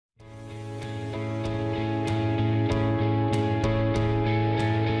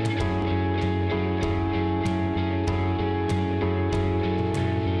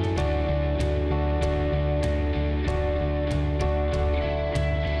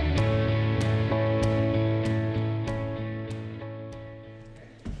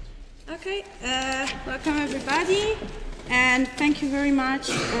Welcome everybody, and thank you very much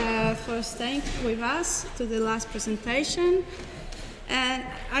for staying with us to the last presentation. And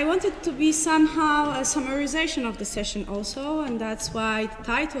I wanted to be somehow a summarization of the session also, and that's why the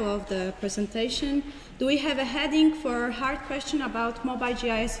title of the presentation, do we have a heading for a hard question about mobile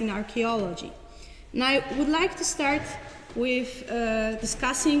GIS in archaeology? And I would like to start with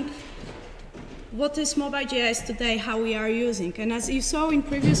discussing what is mobile GIS today, how we are using. And as you saw in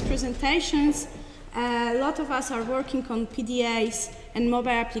previous presentations, a lot of us are working on PDAs and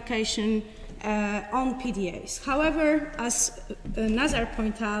mobile application on PDAs. However, as Nazar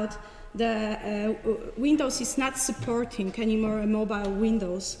pointed out, the Windows is not supporting anymore a mobile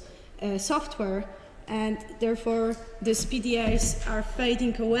Windows software, and therefore these PDAs are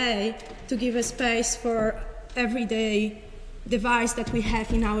fading away to give a space for everyday device that we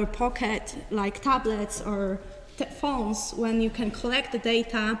have in our pocket, like tablets or phones, when you can collect the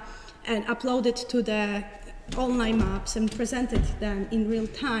data and upload it to the online maps and present it them in real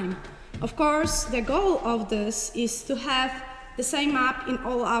time. Of course, the goal of this is to have the same map in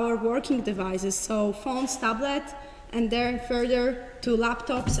all our working devices, so phones, tablet, and then further to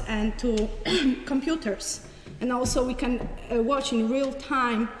laptops and to computers. And also we can watch in real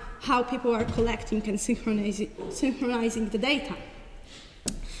time how people are collecting and synchronizing the data.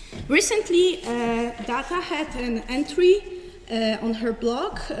 Recently, Data had an entry on her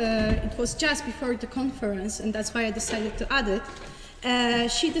blog. It was just before the conference, and that's why I decided to add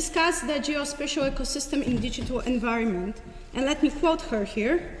it. She discussed the geospatial ecosystem in digital environment, and let me quote her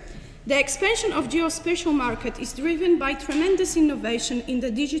here. The expansion of geospatial market is driven by tremendous innovation in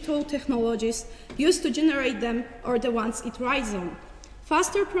the digital technologies used to generate them or the ones it rides on.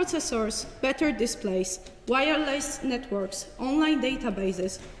 Faster processors, better displays, wireless networks, online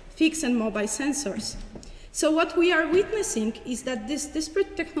databases, fixed and mobile sensors. So what we are witnessing is that these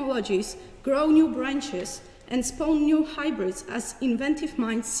disparate technologies grow new branches and spawn new hybrids as inventive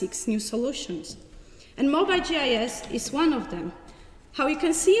minds seek new solutions. And mobile GIS is one of them. How you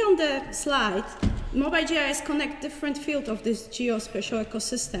can see on the slide, mobile GIS connect different fields of this geospatial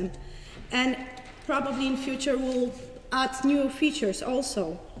ecosystem, and probably in future will add new features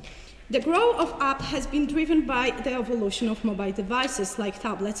also. The growth of apps has been driven by the evolution of mobile devices like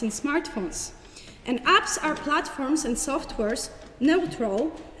tablets and smartphones. And apps are platforms and softwares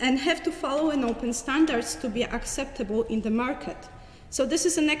neutral and have to follow an open standards to be acceptable in the market. So this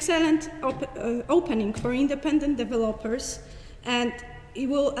is an excellent opening for independent developers, and it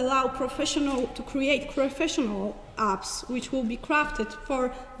will allow professionals to create professional apps which will be crafted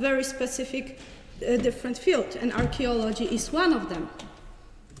for very specific different fields, and archaeology is one of them.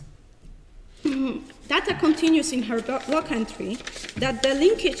 Data continues in her blog entry that the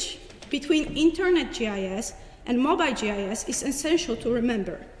linkage between Internet GIS and mobile GIS is essential to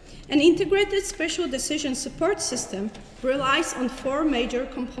remember. An integrated spatial decision support system relies on 4 major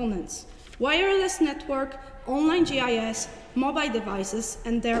components: wireless network, online GIS, mobile devices,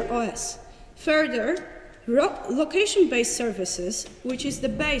 and their OS. Further, location-based services, which is the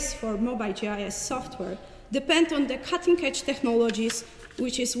base for mobile GIS software, depend on the cutting-edge technologies,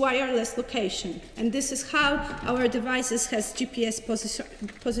 which is wireless location. And this is how our devices has GPS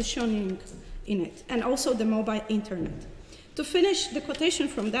positioning in it, and also the mobile internet. To finish the quotation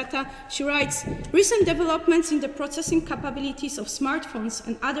from Data, she writes, recent developments in the processing capabilities of smartphones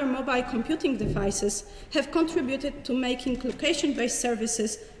and other mobile computing devices have contributed to making location-based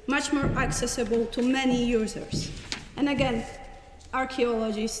services much more accessible to many users. And again,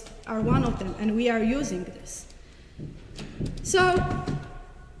 archaeologists are one of them, and we are using this. So,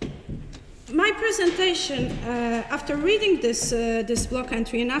 my presentation, after reading this blog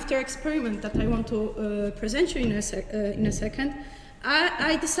entry and after experiment that I want to present you in a second,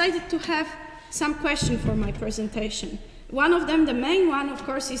 I decided to have some questions for my presentation. One of them, the main one, of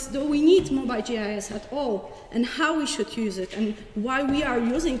course, is do we need mobile GIS at all, and how we should use it, and why we are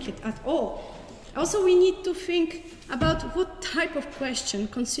using it at all. Also, we need to think about what type of question,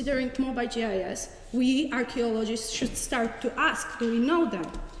 considering mobile GIS, we archaeologists should start to ask. Do we know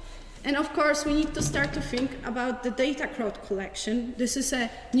them? And of course, we need to start to think about the data crowd collection. This is a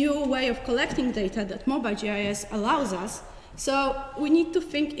new way of collecting data that mobile GIS allows us. So we need to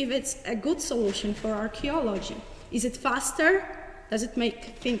think if it's a good solution for archaeology. Is it faster? Does it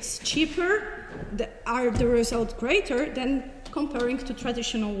make things cheaper? Are the results greater than comparing to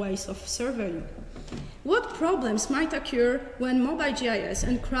traditional ways of surveying? What problems might occur when mobile GIS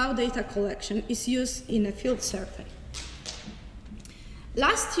and crowd data collection is used in a field survey?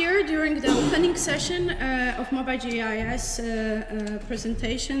 Last year, during the opening session of Mobile GIS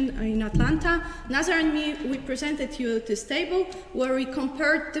presentation in Atlanta, Nazar and me, we presented you this table where we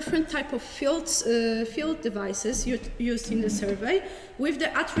compared different type of field devices used in the survey with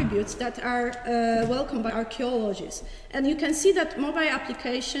the attributes that are welcomed by archaeologists. And you can see that mobile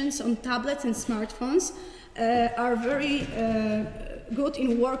applications on tablets and smartphones are very good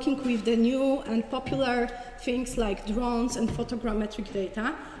in working with the new and popular things like drones and photogrammetric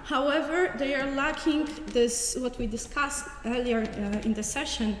data. However, they are lacking this, what we discussed earlier in the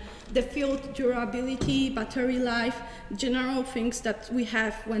session, the field durability, battery life, general things that we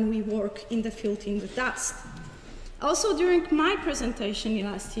have when we work in the field in the dust. Also, during my presentation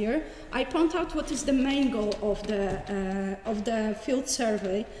last year, I point out what is the main goal of the field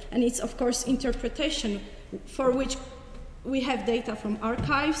survey, and it's of course interpretation, for which we have data from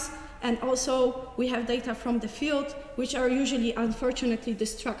archives, and also we have data from the field, which are usually, unfortunately,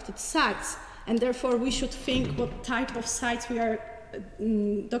 destructed sites. And therefore, we should think what type of sites we are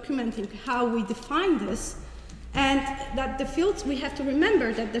documenting, how we define this, and that the field, we have to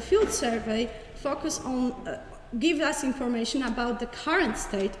remember that the field survey focus on, give us information about the current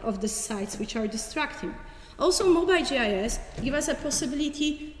state of the sites which are destructing. Also, Mobile GIS give us a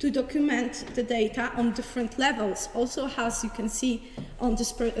possibility to document the data on different levels. Also, as you can see on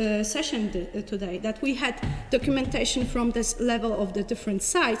this session today, that we had documentation from this level of the different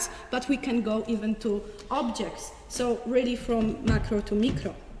sites, but we can go even to objects, so really from macro to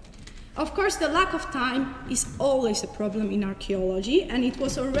micro. Of course, the lack of time is always a problem in archaeology, and it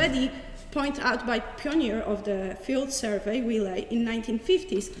was already pointed out by pioneer of the field survey, Willey, in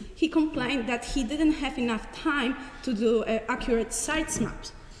 1950s. He complained that he didn't have enough time to do accurate sites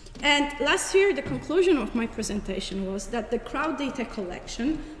maps. And last year, the conclusion of my presentation was that the crowd data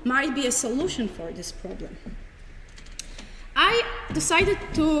collection might be a solution for this problem. I decided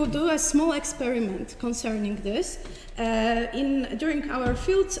to do a small experiment concerning this. During our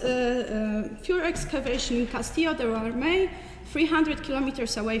field excavation in Castillo de Armey, 300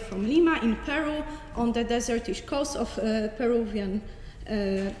 kilometers away from Lima in Peru, on the desertish coast of Peru.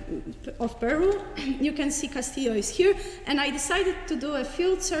 You can see Castillo is here, and I decided to do a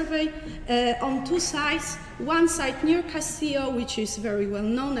field survey on two sites. One site near Castillo, which is very well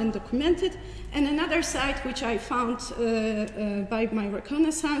known and documented, and another site which I found by my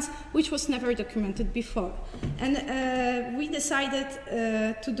reconnaissance, which was never documented before. And we decided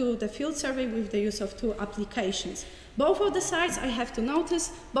to do the field survey with the use of two applications. Both of the sites, I have to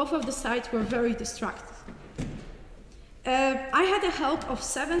notice, both of the sites were very destructive. I had the help of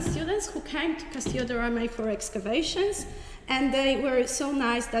 7 students who came to Castillo de Armey for excavations, and they were so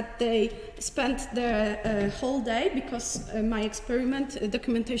nice that they spent the whole day, because my experiment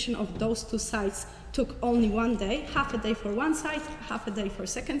documentation of those two sites took only 1 day, half a day for one site, half a day for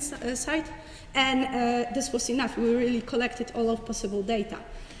second site, and this was enough. We really collected all of possible data.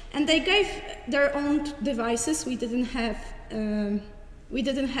 And they gave their own devices. We didn't have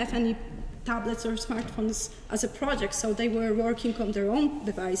any tablets or smartphones as a project, so they were working on their own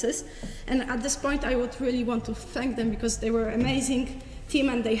devices. And at this point, I would really want to thank them, because they were an amazing team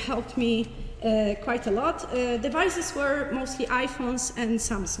and they helped me quite a lot. Devices were mostly iPhones and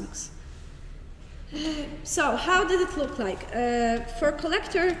Samsungs. So how did it look like? For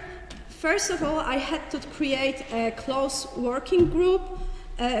collector, first of all, I had to create a close working group.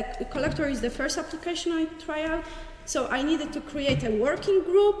 Collector is the first application I try out. So I needed to create a working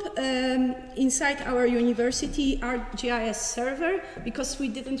group inside our university ArcGIS server, because we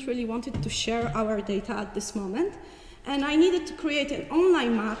didn't really want to share our data at this moment. And I needed to create an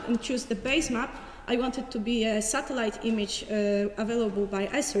online map and choose the base map. I wanted to be a satellite image available by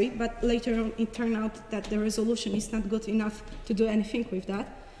Esri, but later on it turned out that the resolution is not good enough to do anything with that.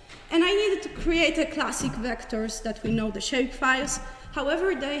 And I needed to create a classic vectors that we know, the shapefiles.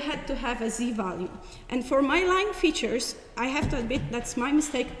 However, they had to have a z-value. And for my line features, I have to admit that's my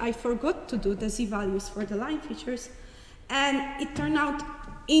mistake. I forgot to do the z-values for the line features. And it turned out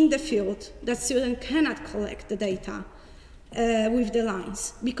in the field that student cannot collect the data with the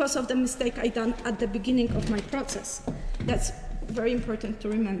lines because of the mistake I done at the beginning of my process. That's very important to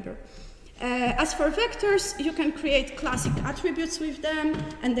remember. As for vectors, you can create classic attributes with them,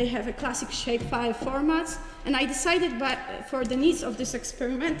 and they have a classic shapefile formats. And I decided that for the needs of this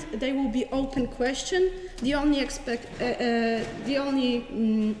experiment, they will be open question.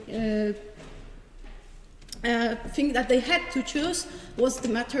 thing that they had to choose was the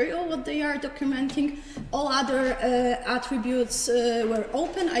material what they are documenting. All other attributes were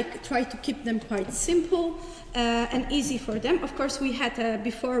open. I tried to keep them quite simple and easy for them. Of course, we had,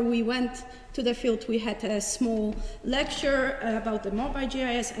 before we went to the field, we had a small lecture about the mobile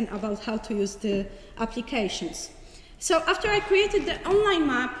GIS and about how to use the applications. So after I created the online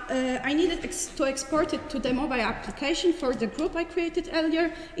map, I needed to export it to the mobile application for the group I created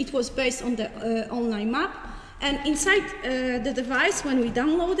earlier. It was based on the online map. And inside the device, when we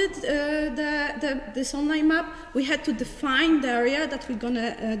downloaded this online map, we had to define the area that we're going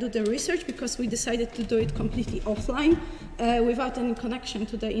to do the research, because we decided to do it completely offline without any connection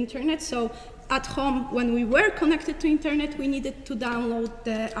to the internet. So at home, when we were connected to internet, we needed to download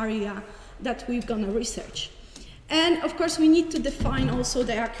the area that we're going to research. And of course, we need to define also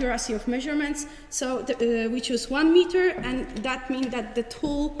the accuracy of measurements. So we choose 1 meter, and that means that the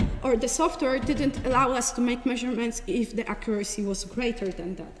tool or the software didn't allow us to make measurements if the accuracy was greater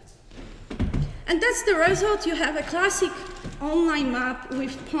than that. And that's the result. You have a classic online map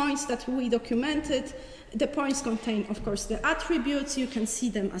with points that we documented. The points contain, of course, the attributes. You can see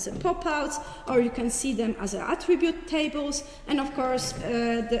them as a pop-outs, or you can see them as attribute tables. And of course,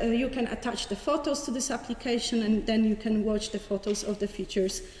 you can attach the photos to this application, and then you can watch the photos of the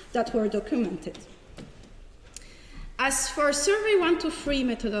features that were documented. As for Survey 1-3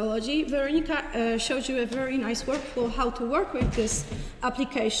 methodology, Veronika showed you a very nice workflow how to work with this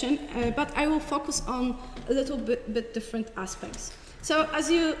application, but I will focus on a little bit different aspects. So as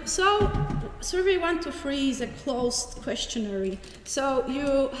you saw, Survey 1-3 is a closed questionnaire. So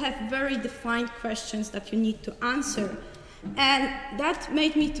you have very defined questions that you need to answer. And that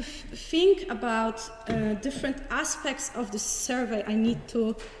made me to think about different aspects of the survey I need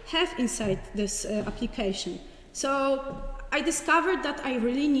to have inside this application. So I discovered that I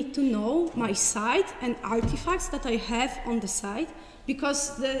really need to know my site and artifacts that I have on the site,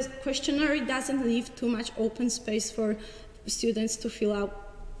 because the questionnaire doesn't leave too much open space for students to fill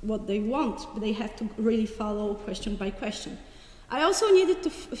out what they want. They have to really follow question by question. I also needed to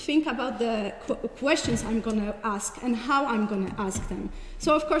think about the questions I'm going to ask and how I'm going to ask them.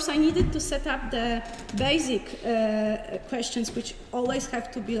 So of course I needed to set up the basic questions, which always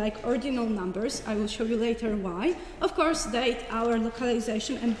have to be like ordinal numbers. I will show you later why. Of course, date, hour,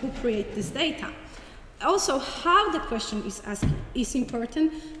 localization, and who create this data. Also, how the question is asked is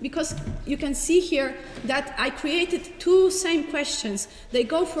important, because you can see here that I created 2 same questions. They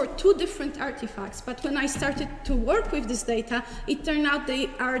go for 2 different artifacts, but when I started to work with this data, it turned out they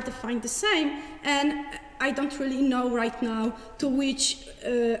are defined the same, and I don't really know right now to which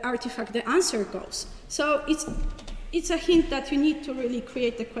artifact the answer goes. So it's a hint that you need to really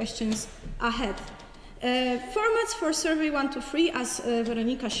create the questions ahead. Formats for Survey 1-3, as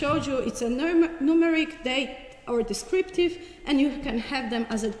Veronika showed you, it's a numeric, date, or descriptive, and you can have them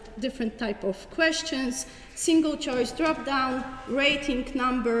as a different type of questions, single choice, drop down, rating,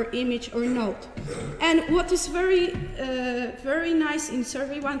 number, image, or note. And what is very nice in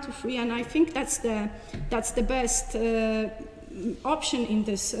Survey 1-3, and I think that's the best option in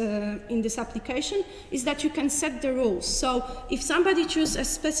this application, is that you can set the rules. So if somebody chooses a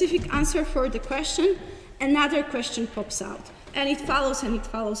specific answer for the question, another question pops out, and it follows and it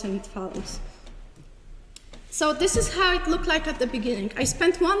follows and it follows. So this is how it looked like at the beginning. I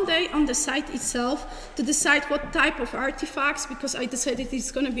spent 1 day on the site itself to decide what type of artifacts, because I decided it's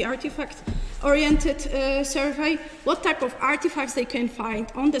going to be artifact-oriented survey, what type of artifacts they can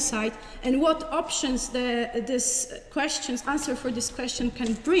find on the site, and what options this answer for this question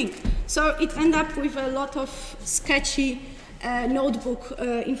can bring. So it ended up with a lot of sketchy notebook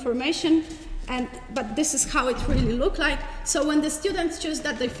information. But this is how it really looked like. So when the students choose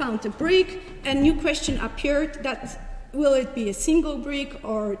that they found a brick, a new question appeared that will it be a single brick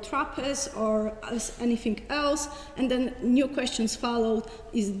or trapeze or anything else, and then new questions followed,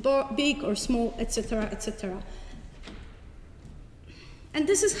 is it big or small, etc., etc. And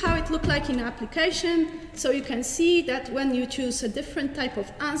this is how it looked like in the application. So you can see that when you choose a different type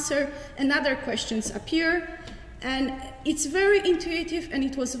of answer, another questions appear. And it's very intuitive, and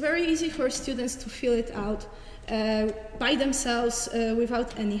it was very easy for students to fill it out by themselves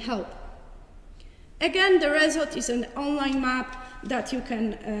without any help. Again, the result is an online map that you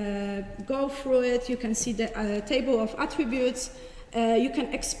can go through it. You can see the table of attributes. You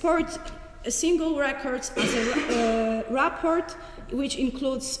can export a single records as a report, which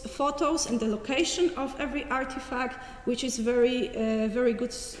includes photos and the location of every artifact, which is very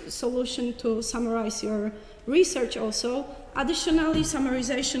good solution to summarize your research also. Additionally,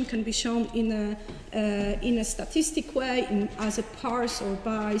 summarization can be shown in a statistic way, as a parse or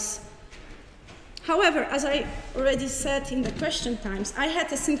bias. However, as I already said in the question times, I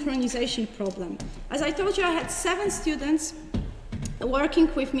had a synchronization problem. As I told you, I had 7 students working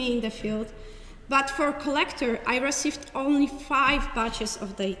with me in the field, but for collector, I received only 5 batches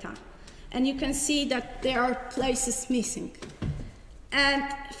of data. And you can see that there are places missing. And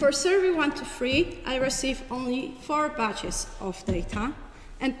for survey 1 to 3, I received only 4 batches of data.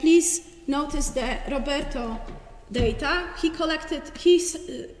 And please notice the Roberto data.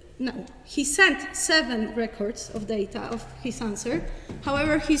 He sent 7 records of data of his answer.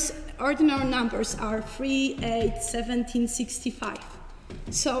 However, his ordinal numbers are 3, 8, 17, 65.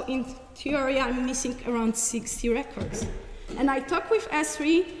 So in theory, I'm missing around 60 records. And I talked with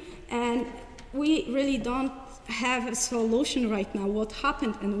S3, and we really don't have a solution right now. What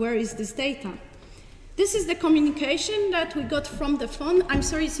happened and where is this data? This is the communication that we got from the phone. I'm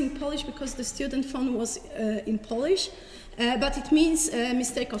sorry it's in Polish because the student phone was in Polish, but it means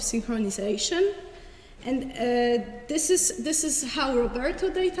mistake of synchronization. And this is how Roberto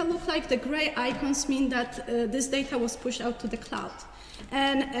data look like. The gray icons mean that this data was pushed out to the cloud.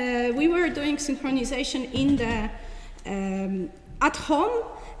 And we were doing synchronization in the at home,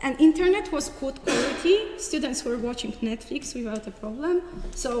 and internet was good quality. Students were watching Netflix without a problem,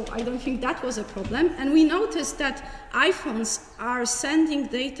 so I don't think that was a problem. And we noticed that iPhones are sending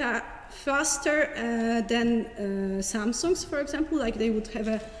data faster than Samsungs, for example, like they would have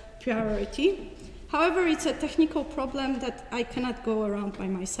a priority. However, it's a technical problem that I cannot go around by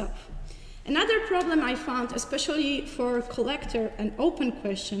myself. Another problem I found, especially for collector and open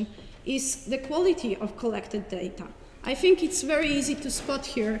question, is the quality of collected data. I think it's very easy to spot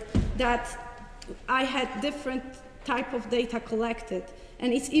here that I had different type of data collected,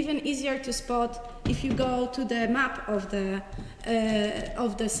 and it's even easier to spot if you go to the map of the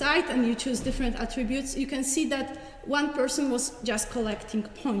site and you choose different attributes. You can see that one person was just collecting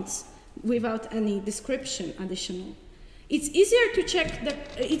points without any description additional. It's easier to check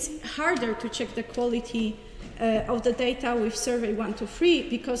it's harder to check the quality of the data with survey 1 to 3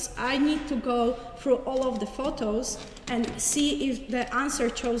 because I need to go through all of the photos and see if the answer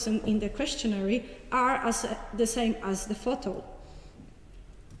chosen in the questionnaire are the same as the photo.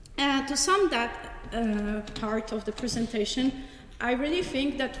 To sum that part of the presentation, I really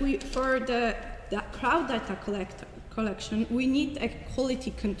think that for the crowd data collection, we need a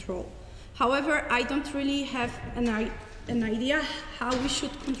quality control. However, I don't really have an idea how we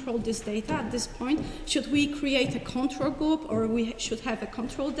should control this data at this point. Should we create a control group or we should have a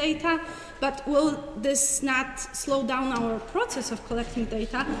control data? But will this not slow down our process of collecting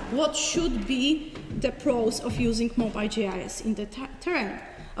data? What should be the pros of using mobile GIS in the terrain?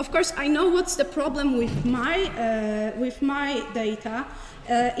 Of course, I know what's the problem with my data.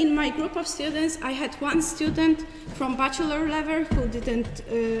 In my group of students, I had one student from bachelor level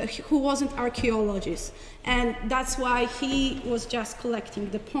who wasn't archaeologist, and that's why he was just collecting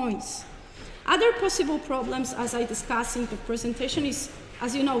the points. Other possible problems, as I discussed in the presentation, is,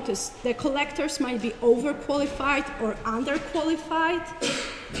 as you noticed, the collectors might be overqualified or underqualified.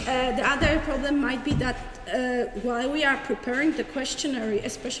 The other problem might be that while we are preparing the questionnaire,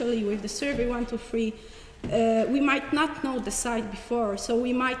 especially with the survey 1 to 3, we might not know the site before, so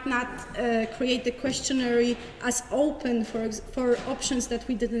we might not create the questionnaire as open for options that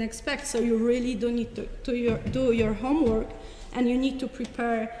we didn't expect. So you really do need to do your homework, and you need to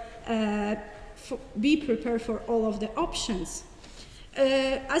be prepared for all of the options.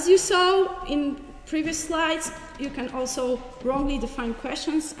 As you saw in previous slides, you can also wrongly define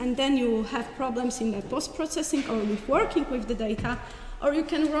questions, and then you will have problems in the post-processing or with working with the data. Or you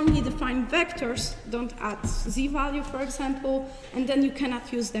can wrongly define vectors, don't add z-value, for example, and then you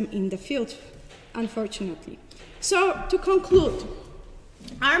cannot use them in the field, unfortunately. So, to conclude,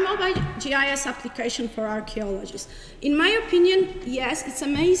 our mobile GIS application for archaeologists. In my opinion, yes, it's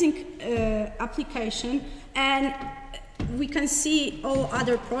an amazing application, and we can see all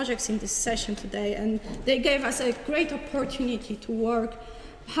other projects in this session today, and they gave us a great opportunity to work.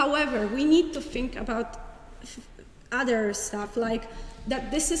 However, we need to think about other stuff, like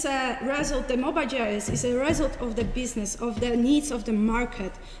that this is a result, the mobile GIS is a result of the business, of the needs of the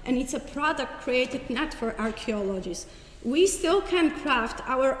market, and it's a product created not for archaeologists. We still can craft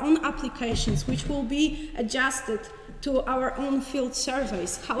our own applications, which will be adjusted to our own field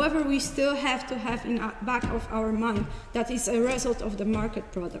surveys. However, we still have to have in the back of our mind that it's a result of the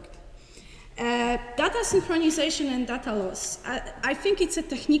market product. Data synchronization and data loss. I think it's a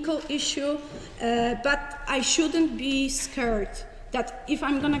technical issue, but I shouldn't be scared that if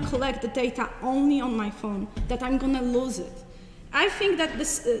I'm going to collect the data only on my phone, that I'm going to lose it. I think that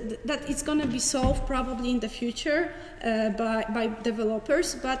that it's going to be solved probably in the future by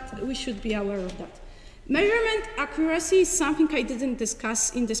developers, but we should be aware of that. Measurement accuracy is something I didn't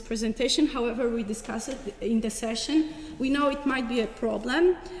discuss in this presentation, however we discussed it in the session. We know it might be a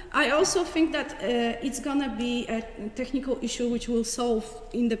problem. I also think that it's going to be a technical issue which we'll solve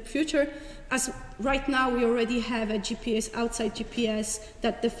in the future, as right now we already have a GPS, outside GPS,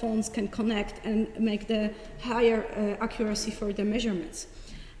 that the phones can connect and make the higher accuracy for the measurements.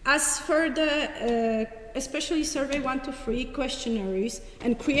 As for the especially survey 1 to 3 questionnaires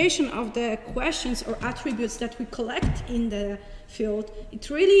and creation of the questions or attributes that we collect in the field, it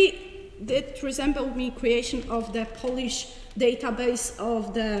really did resemble me creation of the Polish database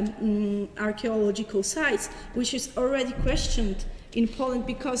of the archaeological sites, which is already questioned in Poland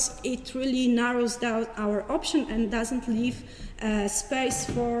because it really narrows down our option and doesn't leave space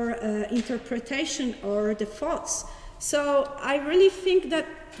for interpretation or the thoughts. So I really think that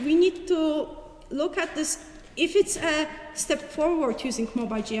we need to look at this, if it's a step forward using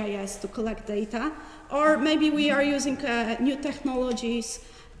mobile GIS to collect data, or maybe we are using new technologies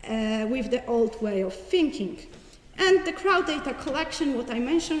with the old way of thinking. And the crowd data collection, what I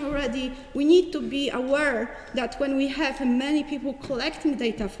mentioned already, we need to be aware that when we have many people collecting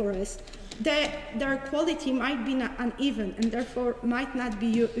data for us, their quality might be uneven and therefore might not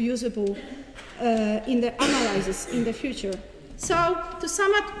be usable in the analysis in the future. So, to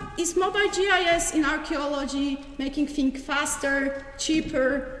sum up, is mobile GIS in archaeology making things faster,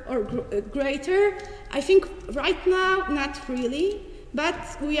 cheaper, or greater? I think right now, not really,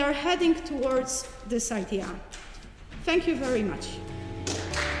 but we are heading towards this idea. Thank you very much.